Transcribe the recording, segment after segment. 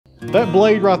That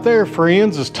blade right there,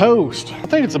 friends, is toast. I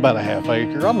think it's about a ½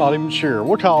 acre. I'm not even sure.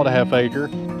 We'll call it a ½ acre.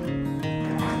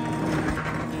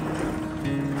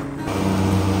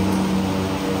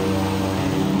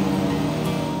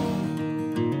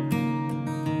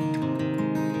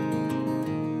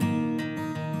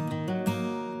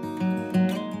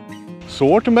 So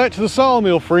welcome back to the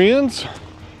sawmill, friends.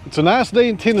 It's a nice day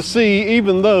in Tennessee,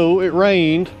 even though it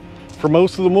rained for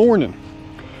most of the morning.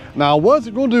 Now, I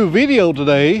wasn't going to do a video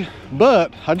today,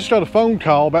 but I just got a phone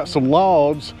call about some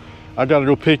logs I got to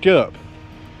go pick up.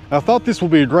 I thought this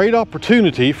would be a great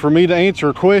opportunity for me to answer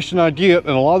a question I get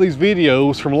in a lot of these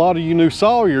videos from a lot of you new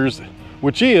sawyers,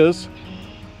 which is,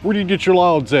 where do you get your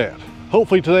logs at?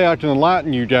 Hopefully today I can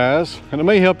enlighten you guys, and it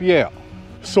may help you out.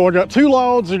 So I got two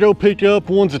logs to go pick up.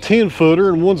 One's a 10-footer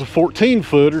and one's a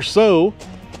 14-footer, so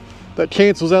that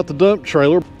cancels out the dump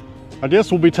trailer. I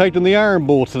guess we'll be taking the iron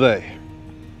bull today.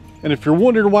 And if you're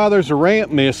wondering why there's a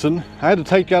ramp missing, I had to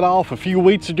take that off a few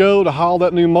weeks ago to haul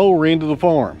that new mower into the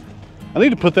farm. I need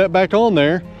to put that back on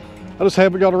there. I just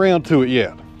haven't got around to it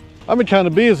yet. I've been kind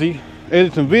of busy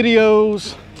editing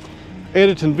videos,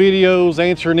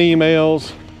 answering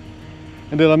emails,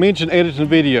 and did I mention editing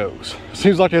videos?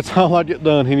 Seems like that's all I get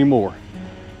done anymore.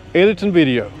 Editing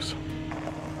videos.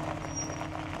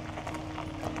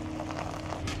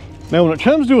 Now, when it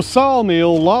comes to a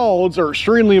sawmill, logs are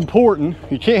extremely important.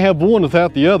 You can't have one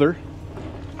without the other,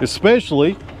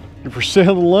 especially if you're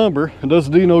selling lumber. It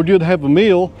doesn't do no good to have a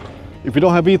mill if you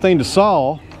don't have anything to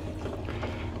saw.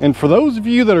 And for those of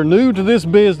you that are new to this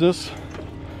business,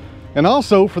 and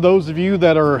also for those of you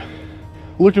that are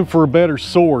looking for a better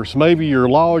source, maybe your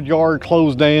log yard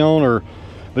closed down or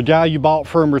the guy you bought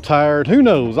from retired, who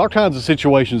knows, all kinds of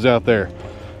situations out there.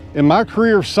 In my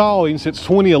career of sawing since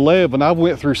 2011, I've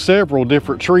went through several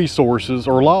different tree sources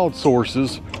or log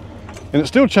sources, and it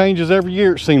still changes every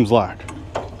year, it seems like.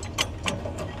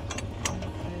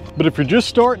 But if you're just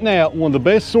starting out, one of the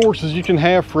best sources you can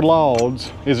have for logs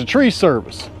is a tree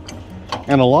service.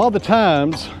 And a lot of the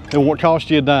times, it won't cost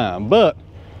you a dime, but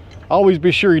always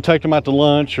be sure you take them out to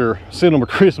lunch or send them a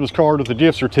Christmas card with a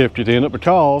gift certificate in it,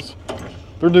 because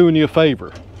they're doing you a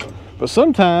favor. But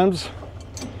sometimes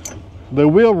they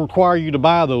will require you to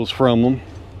buy those from them,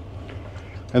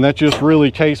 and that's just really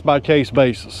case-by-case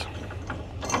basis.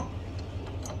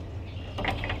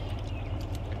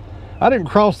 I didn't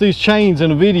cross these chains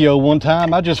in a video one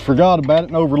time. I just forgot about it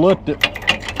and overlooked it.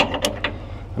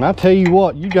 And I tell you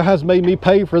what, you guys made me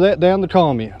pay for that down in the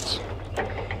comments.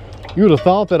 You would have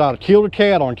thought that I'd killed a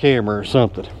cat on camera or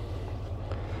something.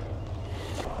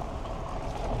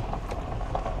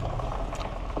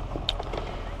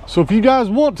 So if you guys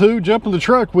want to, jump in the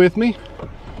truck with me.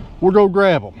 We'll go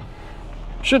grab them.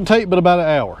 Shouldn't take but about an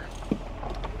hour.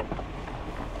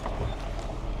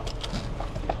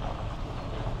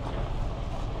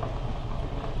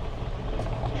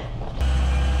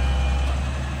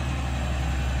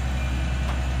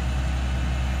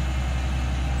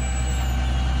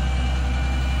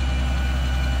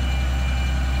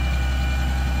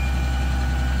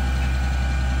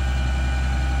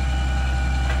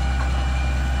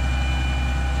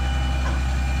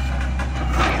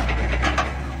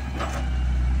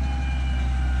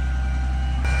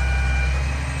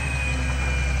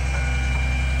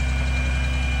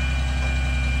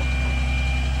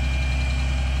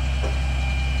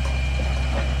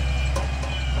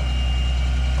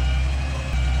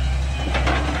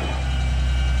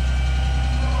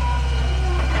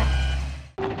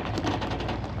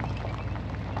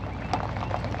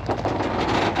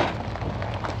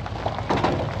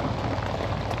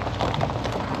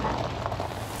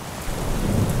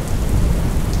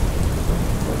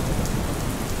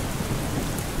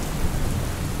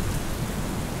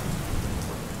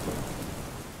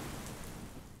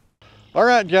 All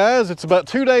right, guys, it's about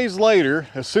 2 days later.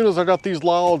 As soon as I got these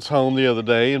logs home the other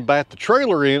day and backed the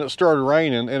trailer in, it started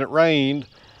raining, and it rained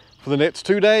for the next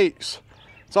 2 days.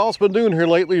 That's all it's been doing here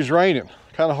lately is raining.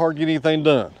 Kind of hard to get anything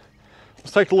done.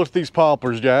 Let's take a look at these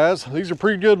poplars, guys. These are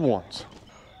pretty good ones.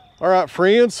 All right,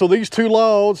 friends, so these two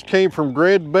logs came from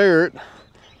Greg Barrett,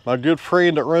 my good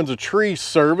friend that runs a tree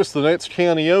service the next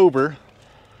county over.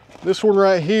 This one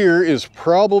right here is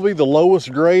probably the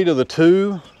lowest grade of the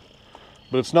two,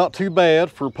 but it's not too bad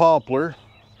for poplar.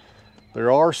 There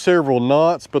are several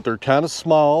knots, but they're kind of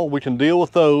small. We can deal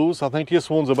with those. I think this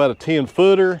one's about a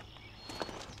 10-footer.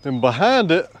 Then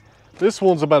behind it, this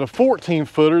one's about a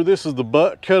 14-footer. This is the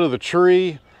butt cut of the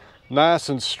tree, nice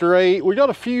and straight. We got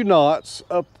a few knots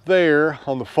up there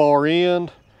on the far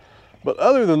end, but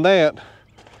other than that,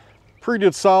 pretty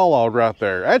good saw log right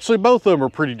there. Actually, both of them are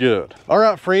pretty good. All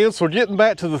right, friends, so getting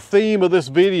back to the theme of this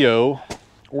video,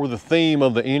 or the theme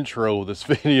of the intro of this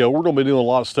video. We're gonna be doing a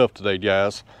lot of stuff today,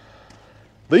 guys.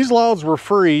 These logs were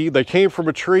free. They came from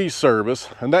a tree service,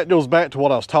 and that goes back to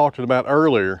what I was talking about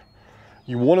earlier.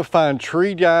 You wanna find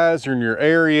tree guys in your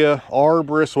area,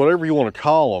 arborists, whatever you wanna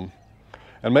call them,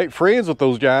 and make friends with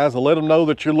those guys and let them know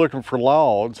that you're looking for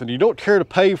logs, and you don't care to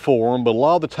pay for them, but a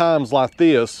lot of the times like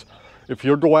this, if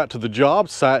you'll go out to the job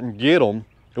site and get them,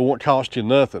 it won't cost you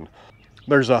nothing.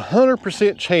 There's a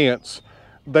 100% chance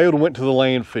they would have went to the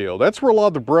landfill. That's where a lot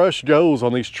of the brush goes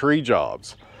on these tree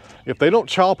jobs. If they don't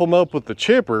chop them up with the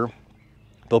chipper,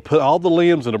 they'll put all the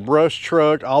limbs in a brush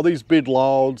truck, all these big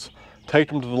logs, take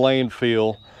them to the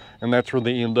landfill, and that's where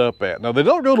they end up at. Now, they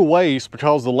don't go to waste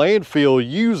because the landfill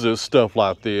uses stuff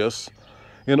like this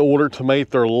in order to make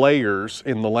their layers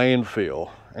in the landfill.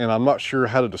 And I'm not sure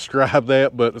how to describe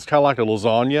that, but it's kind of like a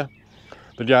lasagna.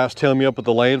 The guys tell me up at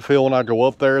the landfill when I go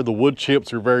up there, the wood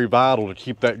chips are very vital to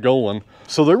keep that going.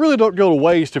 So they really don't go to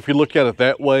waste if you look at it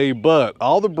that way, but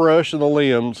all the brush and the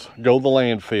limbs go to the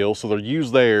landfill, so they're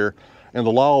used there, and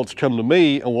the logs come to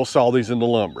me, and we'll saw these into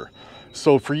lumber.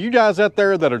 So for you guys out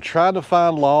there that are trying to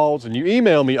find logs, and you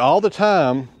email me all the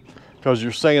time because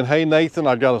you're saying, hey Nathan,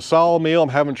 I've got a sawmill, I'm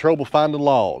having trouble finding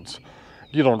logs.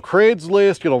 Get on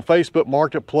Craigslist, get on Facebook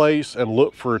Marketplace, and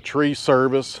look for a tree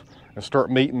service and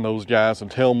start meeting those guys and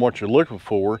tell them what you're looking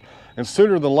for. And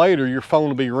sooner than later, your phone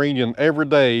will be ringing every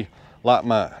day like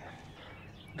mine.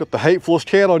 Got the hatefulest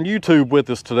cat on YouTube with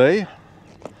us today.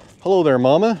 Hello there,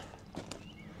 Mama.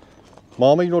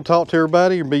 Mama, you gonna talk to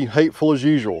everybody or be hateful as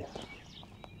usual?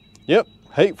 Yep,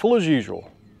 hateful as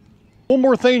usual. One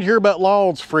more thing here about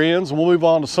logs, friends, and we'll move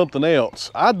on to something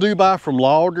else. I do buy from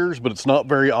loggers, but it's not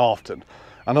very often.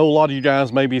 I know a lot of you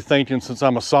guys may be thinking, since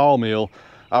I'm a sawmill,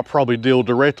 I probably deal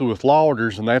directly with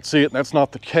loggers and that's it. That's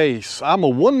not the case. I'm a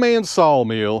one-man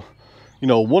sawmill, you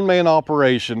know, one-man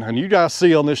operation, and you guys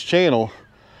see on this channel,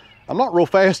 I'm not real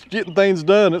fast getting things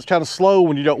done. It's kind of slow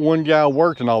when you got one guy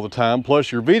working all the time,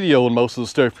 plus you're videoing most of the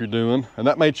stuff you're doing, and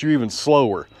that makes you even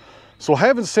slower. So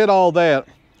having said all that,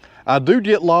 I do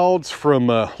get logs from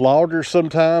loggers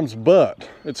sometimes, but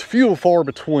it's few and far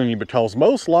between because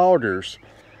most loggers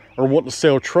are wanting to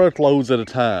sell truckloads at a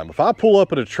time. If I pull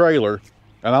up at a trailer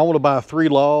and I want to buy 3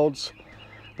 logs,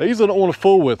 they usually don't want to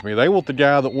fool with me. They want the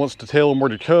guy that wants to tell them where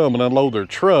to come and unload their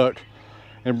truck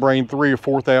and bring 3,000 or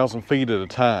 4,000 feet at a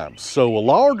time. So a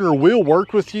logger will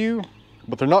work with you,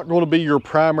 but they're not going to be your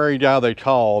primary guy they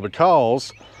call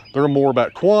because they're more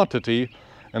about quantity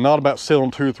and not about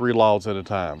selling 2 or 3 logs at a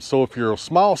time. So if you're a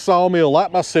small sawmill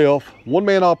like myself,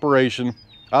 one-man operation,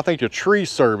 I think a tree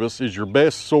service is your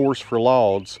best source for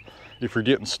logs if you're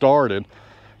getting started.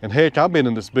 And heck, I've been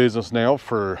in this business now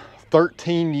for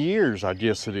 13 years, I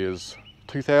guess it is.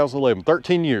 2011,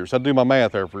 13 years. I do my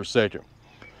math there for a second.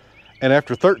 And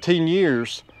after 13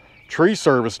 years, tree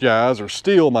service guys are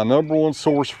still my #1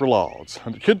 source for logs.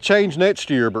 And it could change next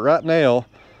year, but right now,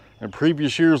 and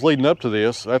previous years leading up to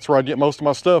this, that's where I get most of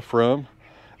my stuff from.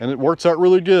 And it works out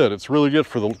really good. It's really good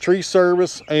for the tree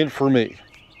service and for me.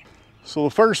 So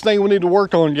the first thing we need to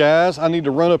work on, guys, I need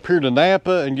to run up here to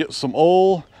Napa and get some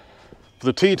oil for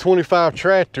the T25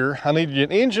 tractor. I need to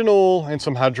get engine oil and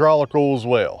some hydraulic oil as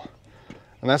well.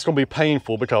 And that's gonna be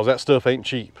painful because that stuff ain't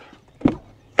cheap.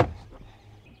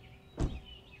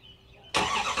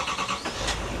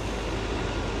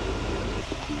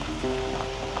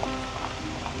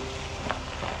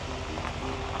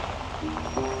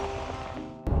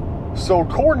 So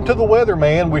according to the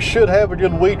weatherman, we should have a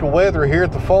good week of weather here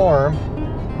at the farm.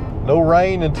 No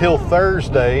rain until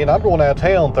Thursday, and I'm going out of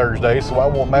town Thursday, so that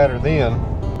won't matter then.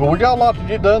 But we got a lot to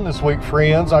get done this week,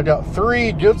 friends. I got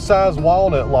 3 good-sized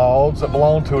walnut logs that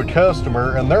belong to a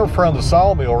customer, and they're from the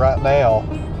sawmill right now.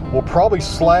 We'll probably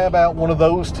slab out one of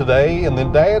those today, and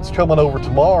then Dad's coming over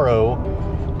tomorrow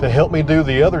to help me do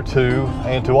the other 2,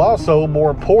 and to also, more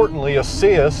importantly,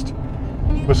 assist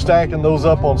with stacking those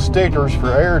up on stickers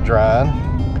for air drying.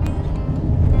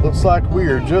 Looks like we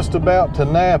are just about to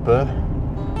Napa,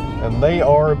 and they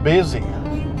are busy.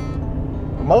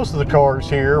 Most of the cars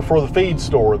here are for the feed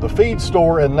store. The feed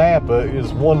store in Napa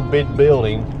is one big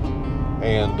building,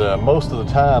 and most of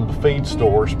the time the feed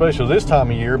store, especially this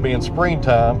time of year being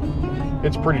springtime,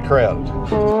 it's pretty crowded.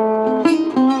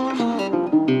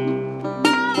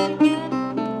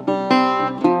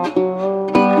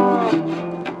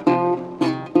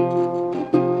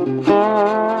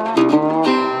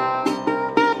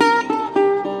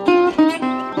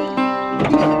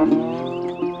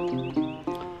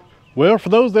 Well, for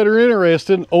those that are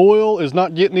interested, oil is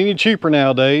not getting any cheaper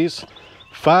nowadays.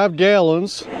 5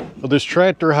 gallons of this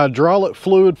tractor hydraulic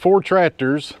fluid for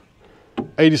tractors,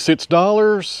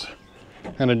 $86.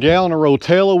 And a gallon of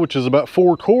Rotella, which is about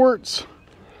 4 quarts,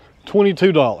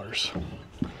 $22.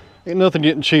 Ain't nothing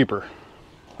getting cheaper.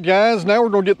 Guys, now we're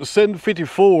gonna get the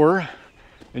 754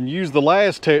 and use the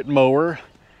last tech mower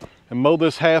and mow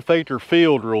this half-acre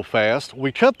field real fast.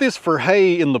 We cut this for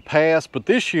hay in the past, but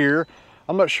this year,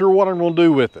 I'm not sure what I'm gonna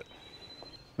do with it.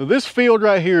 Now, this field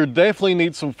right here definitely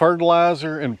needs some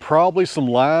fertilizer and probably some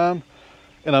lime.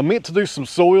 And I meant to do some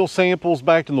soil samples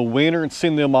back in the winter and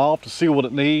send them off to see what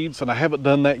it needs, and I haven't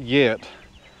done that yet.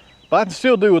 But I can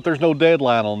still do it, there's no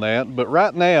deadline on that. But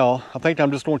right now, I think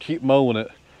I'm just gonna keep mowing it.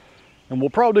 And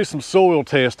we'll probably do some soil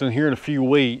testing here in a few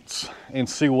weeks and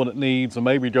see what it needs and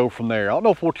maybe go from there. I don't know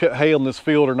if we'll cut hay on this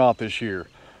field or not this year.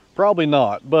 Probably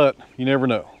not, but you never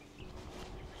know.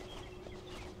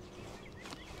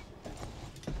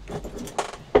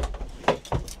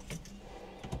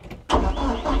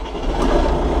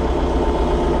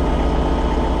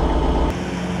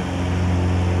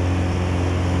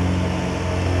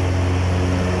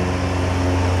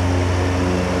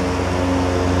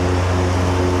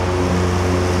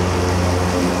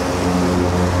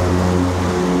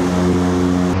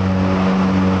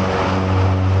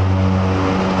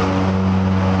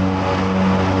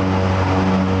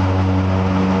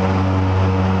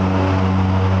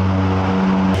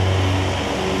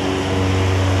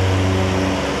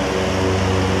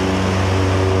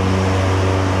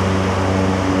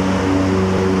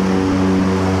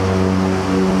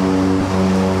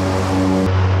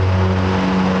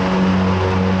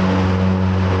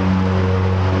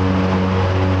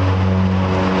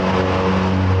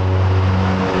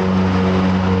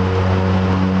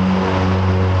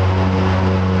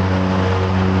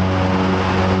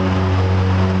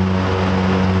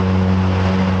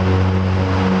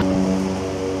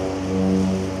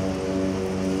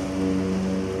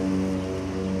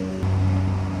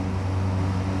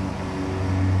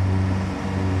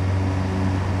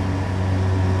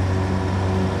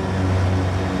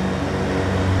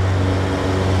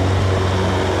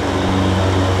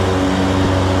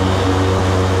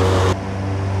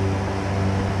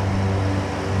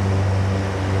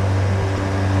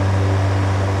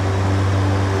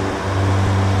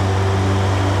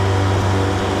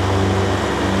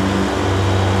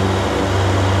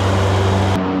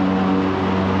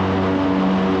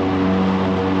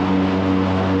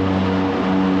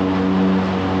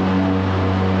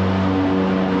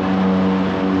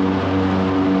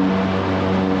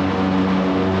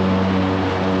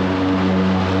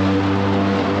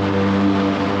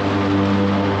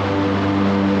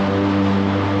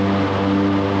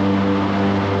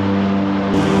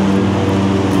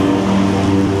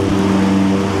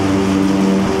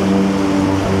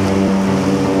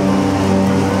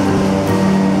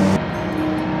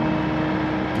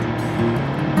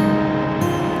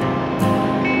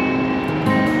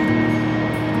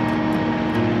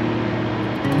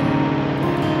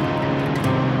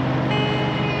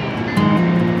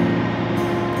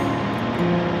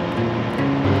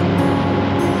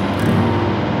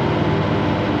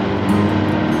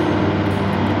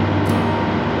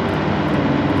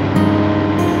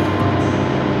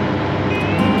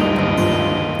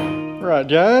 Alright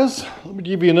guys, let me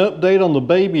give you an update on the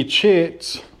baby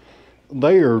chicks.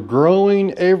 They are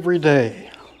growing every day.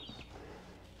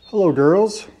 Hello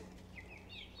girls.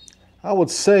 I would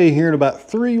say here in about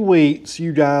 3 weeks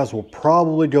you guys will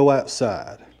probably go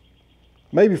outside.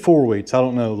 Maybe 4 weeks, I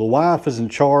don't know. The wife is in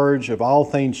charge of all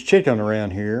things chicken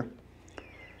around here.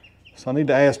 So I need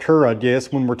to ask her, I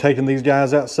guess, when we're taking these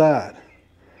guys outside.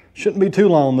 Shouldn't be too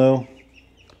long though.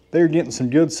 They're getting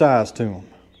some good size to them.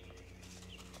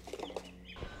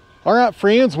 All right,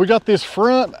 friends, we got this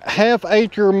front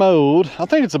half-acre mowed. I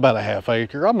think it's about a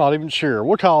half-acre. I'm not even sure.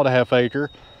 We'll call it a half-acre.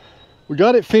 We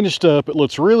got it finished up. It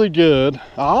looks really good.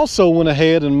 I also went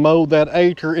ahead and mowed that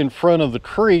acre in front of the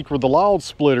creek where the log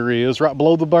splitter is, right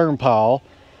below the burn pile.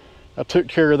 I took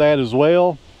care of that as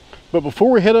well. But before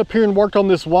we head up here and work on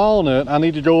this walnut, I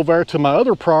need to go over to my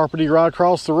other property right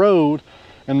across the road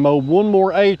and mow 1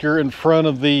 more acre in front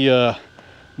of the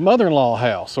mother-in-law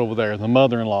house over there. The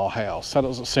mother-in-law house. That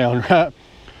doesn't sound right.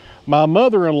 My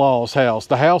mother-in-law's house,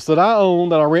 the house that I own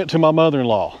that I rent to my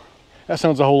mother-in-law. That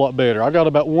sounds a whole lot better. I got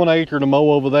about 1 acre to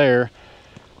mow over there,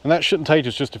 and that shouldn't take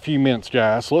us just a few minutes,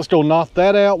 guys. So let's go knock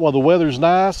that out while the weather's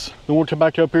nice. Then we'll come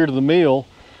back up here to the mill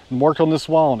and work on this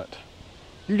walnut.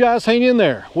 You guys hang in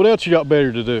there. What else you got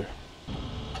better to do?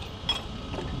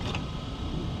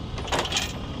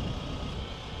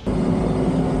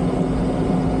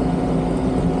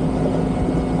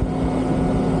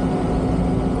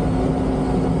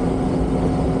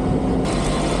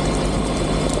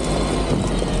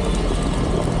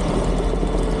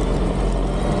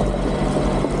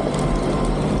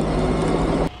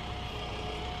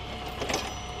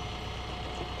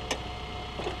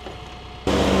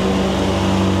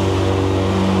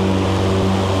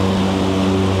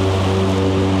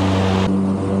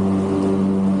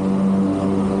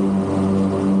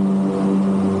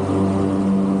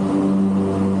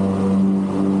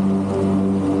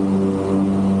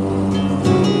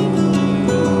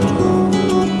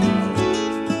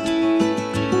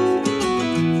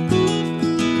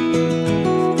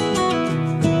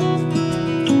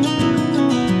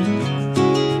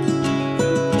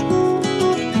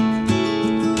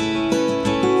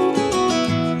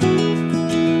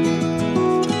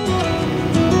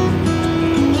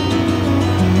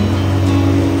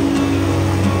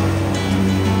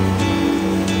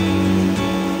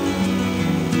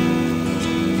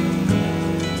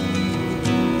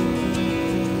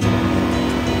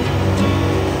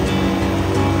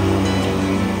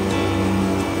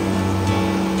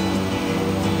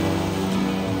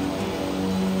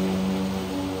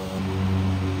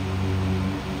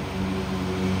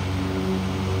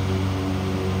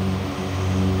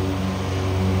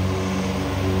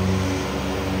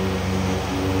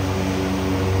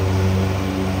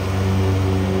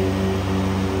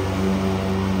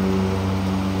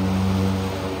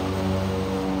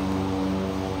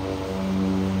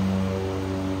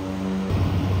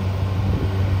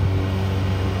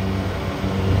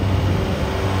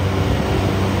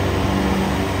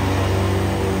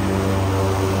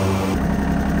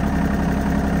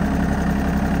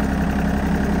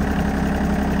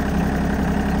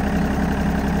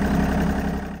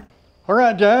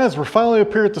 guys, we're finally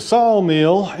up here at the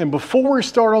sawmill, and before we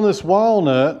start on this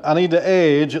walnut, I need to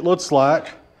edge, it looks like,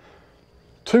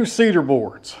 2 cedar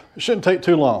boards. It shouldn't take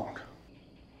too long.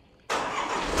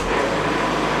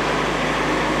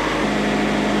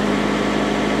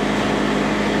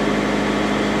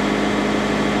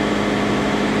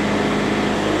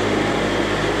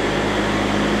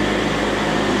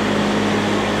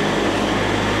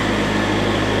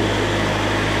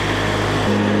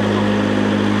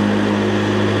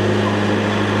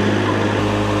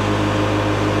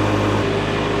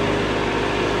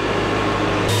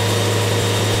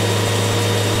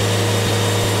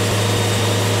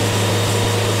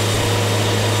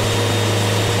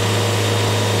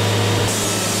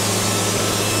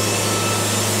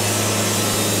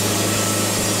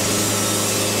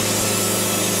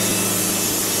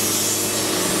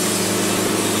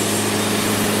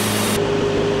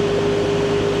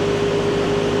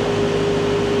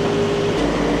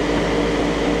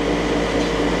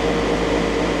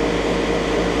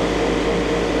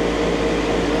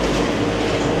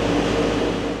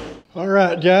 All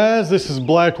right, guys, this is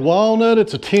black walnut.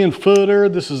 It's a 10-footer.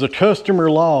 This is a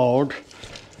customer log.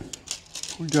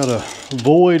 We got a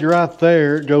void right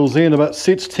there. It goes in about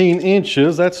 16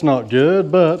 inches. That's not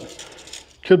good, but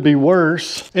could be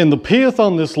worse. And the pith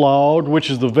on this log, which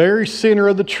is the very center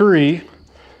of the tree,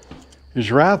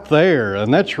 is right there.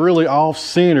 And that's really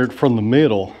off-centered from the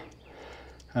middle.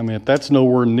 I mean, if that's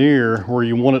nowhere near where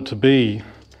you want it to be,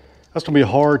 that's gonna be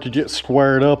hard to get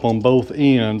squared up on both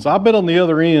ends. I bet on the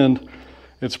other end,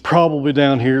 it's probably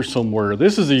down here somewhere.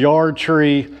 This is a yard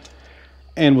tree,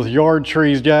 and with yard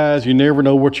trees, guys, you never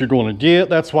know what you're gonna get.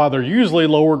 That's why they're usually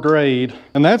lower grade.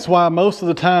 And that's why most of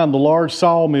the time the large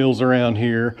sawmills around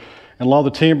here and a lot of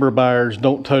the timber buyers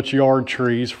don't touch yard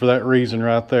trees for that reason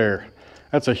right there.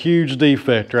 That's a huge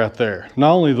defect right there.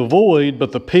 Not only the void,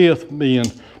 but the pith being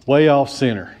way off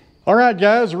center. All right,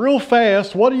 guys, real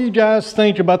fast, what do you guys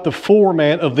think about the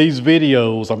format of these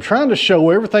videos? I'm trying to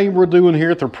show everything we're doing here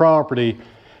at the property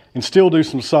and still do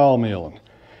some sawmilling.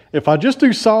 If I just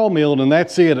do sawmilling and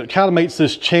that's it, it kind of makes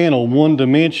this channel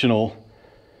one-dimensional.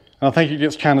 I think it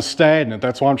gets kind of stagnant.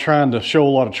 That's why I'm trying to show a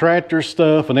lot of tractor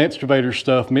stuff and excavator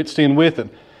stuff mixed in with it.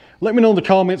 Let me know in the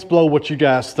comments below what you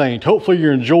guys think. Hopefully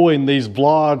you're enjoying these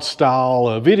vlog style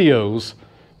videos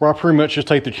where I pretty much just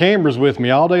take the cameras with me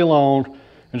all day long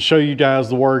and show you guys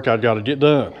the work I've got to get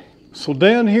done. So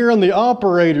down here on the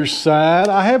operator's side,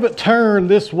 I have it turned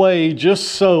this way just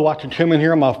so I can come in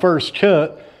here on my first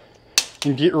cut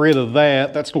and get rid of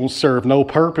that. That's going to serve no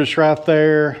purpose right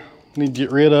there. Need to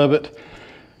get rid of it.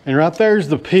 And right there's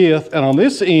the pith, and on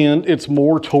this end, it's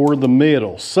more toward the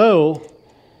middle. So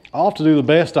I'll have to do the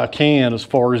best I can as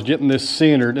far as getting this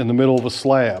centered in the middle of a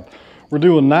slab. We're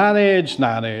doing 9 edge,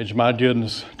 my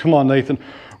goodness. Come on, Nathan.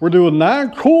 We're doing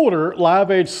 9/4 live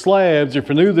edge slabs. If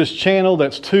you're new to this channel,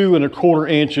 that's 2 1/4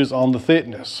 inches on the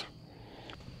thickness.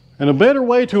 And a better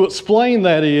way to explain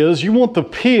that is you want the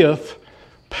pith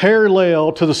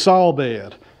parallel to the saw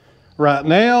bed. Right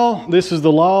now, this is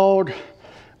the log.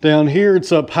 Down here,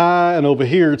 it's up high, and over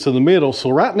here, it's in the middle.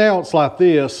 So right now, it's like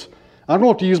this. I'm going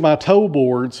to have to use my toe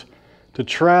boards to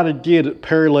try to get it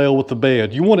parallel with the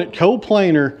bed. You want it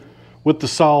coplanar with the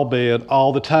saw bed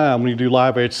all the time when you do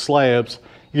live edge slabs.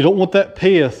 You don't want that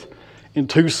pith in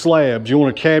 2 slabs. You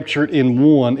want to capture it in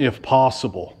one if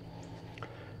possible.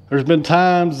 There's been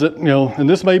times that, you know, and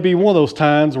this may be one of those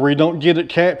times where you don't get it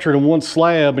captured in 1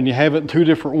 slab and you have it in 2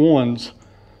 different ones.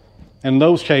 In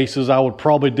those cases, I would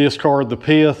probably discard the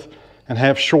pith and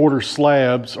have shorter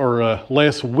slabs or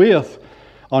less width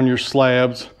on your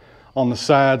slabs on the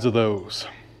sides of those.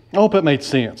 I hope it made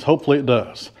sense. Hopefully it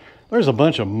does. There's a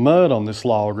bunch of mud on this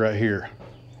log right here.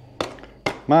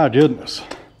 My goodness.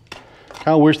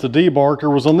 I wish the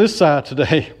debarker was on this side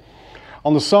today.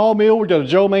 On the sawmill, we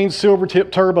got a Maine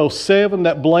Silvertip Turbo 7.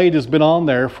 That blade has been on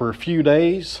there for a few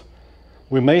days.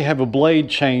 We may have a blade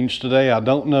change today, I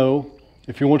don't know.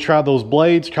 If you want to try those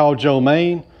blades, call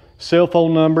Maine. Cell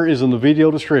phone number is in the video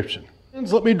description.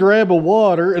 Let me grab a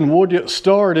water and we'll get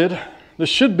started. This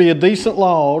should be a decent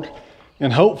log,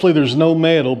 and hopefully there's no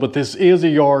metal, but this is a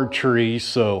yard tree,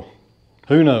 so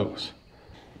who knows?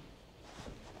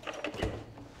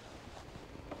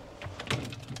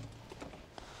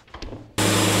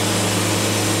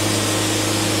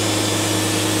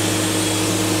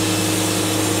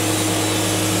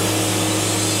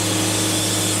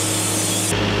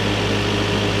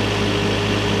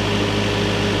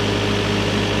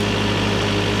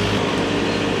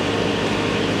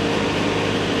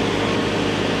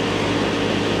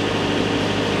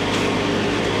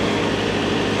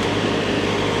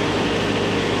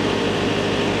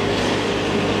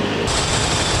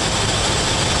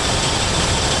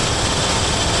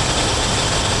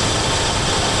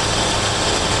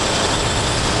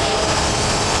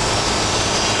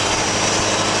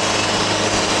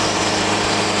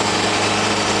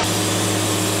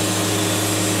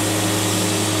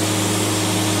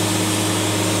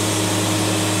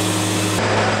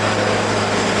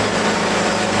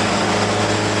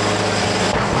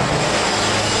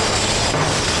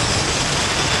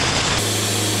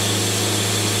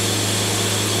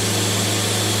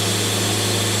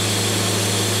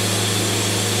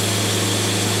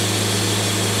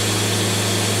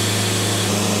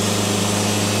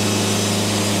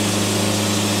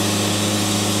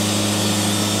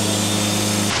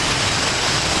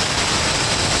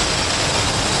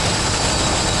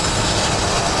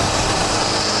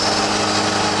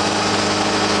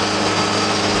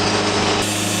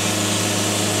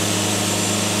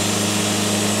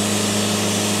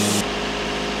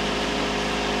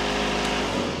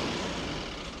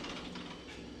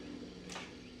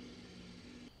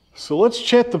 So let's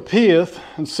check the pith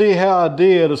and see how I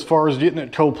did as far as getting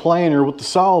it coplanar with the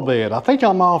saw bed. I think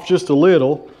I'm off just a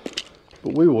little,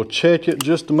 but we will check it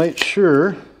just to make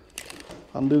sure.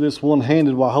 I'll do this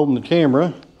one-handed while holding the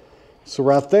camera. So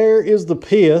right there is the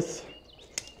pith.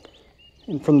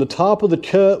 And from the top of the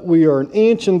cut, we are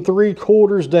 1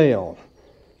 3/4 inches down.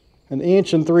 1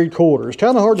 3/4 inches.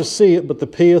 Kind of hard to see it, but the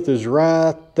pith is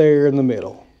right there in the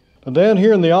middle. Now down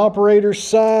here on the operator's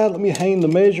side, let me hang the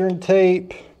measuring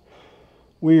tape.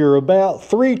 We are about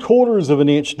 3/4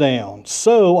 inches down.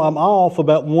 So I'm off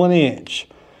about 1 inch.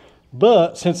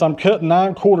 But since I'm cutting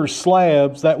 9/4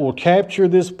 slabs, that will capture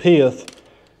this pith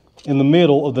in the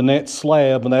middle of the next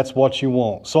slab, and that's what you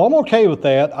want. So I'm okay with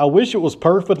that. I wish it was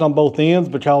perfect on both ends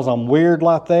because I'm weird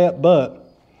like that, but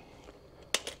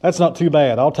that's not too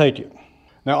bad. I'll take it.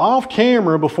 Now off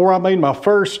camera, before I made my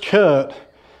first cut,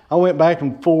 I went back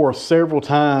and forth several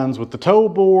times with the toe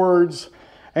boards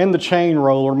and the chain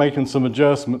roller, making some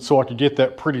adjustments so I could get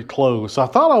that pretty close. I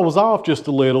thought I was off just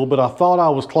a little, but I thought I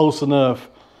was close enough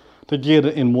to get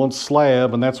it in one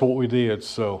slab, and that's what we did.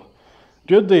 So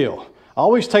good deal. I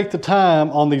always take the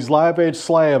time on these live edge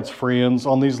slabs, friends,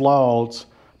 on these logs,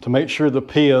 to make sure the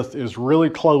pith is really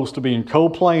close to being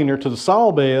coplanar to the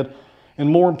saw bed, and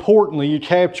more importantly, you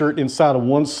capture it inside of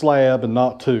one slab and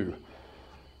not two.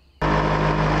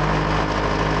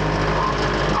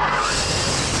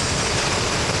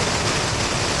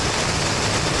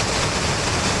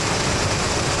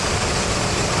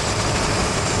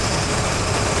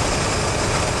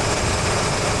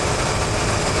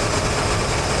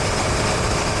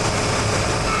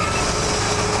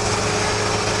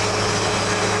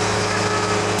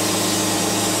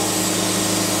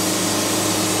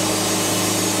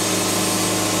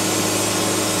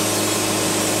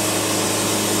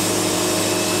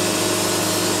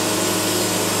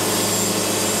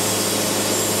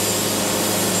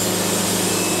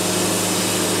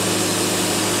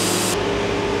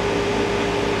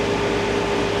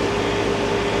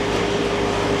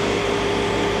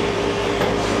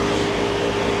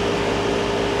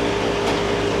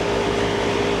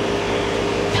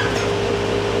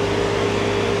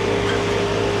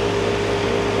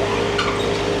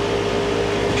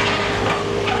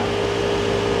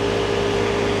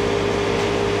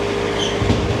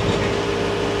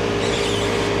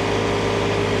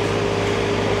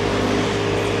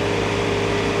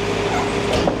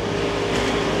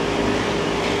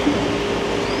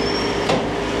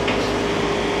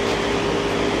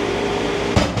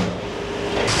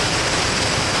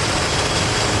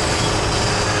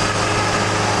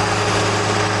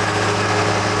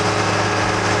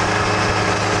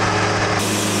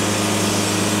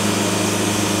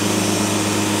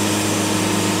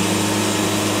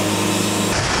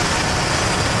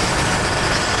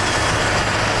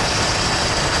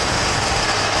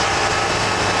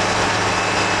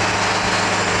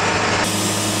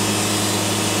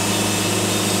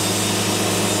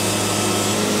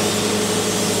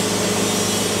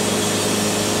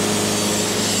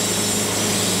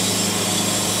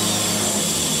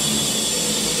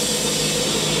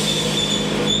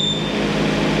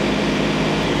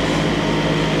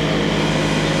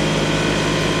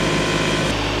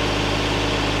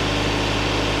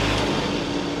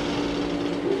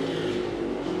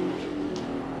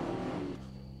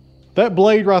 That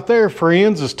blade right there,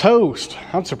 friends, is toast.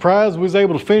 I'm surprised we was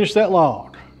able to finish that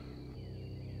log.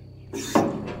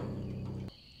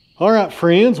 All right,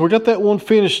 friends, we got that one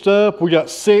finished up. We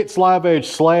got 6 live edge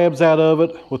slabs out of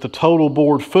it with a total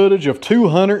board footage of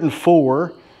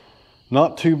 204.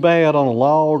 Not too bad on a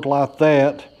log like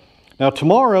that. Now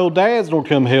tomorrow, Dad's gonna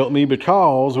come help me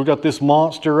because we got this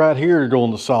monster right here to go in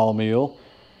the sawmill.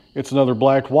 It's another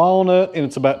black walnut, and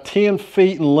it's about 10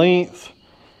 feet in length.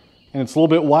 And it's a little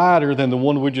bit wider than the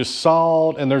one we just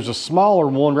sawed, and there's a smaller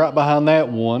one right behind that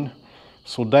one.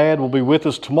 So Dad will be with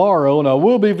us tomorrow, and I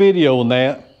will be videoing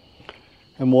that.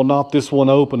 And we'll knock this one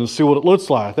open and see what it looks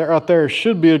like. That right there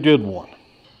should be a good one.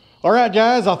 All right,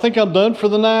 guys, I think I'm done for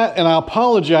the night, and I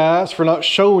apologize for not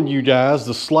showing you guys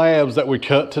the slabs that we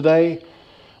cut today.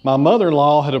 My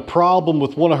mother-in-law had a problem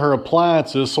with one of her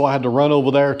appliances, so I had to run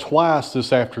over there twice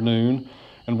this afternoon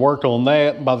and work on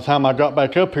that. And by the time I got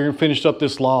back up here and finished up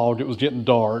this log, it was getting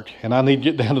dark, and I need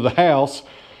to get down to the house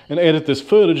and edit this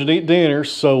footage and eat dinner.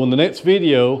 So in the next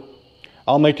video,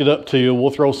 I'll make it up to you. We'll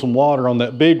throw some water on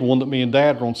that big one that me and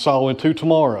Dad are gonna saw into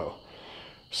tomorrow.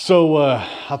 So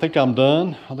I think I'm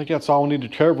done. I think that's all we need to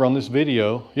cover on this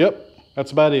video. Yep,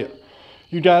 that's about it.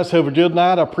 You guys have a good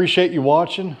night. I appreciate you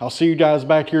watching. I'll see you guys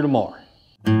back here tomorrow.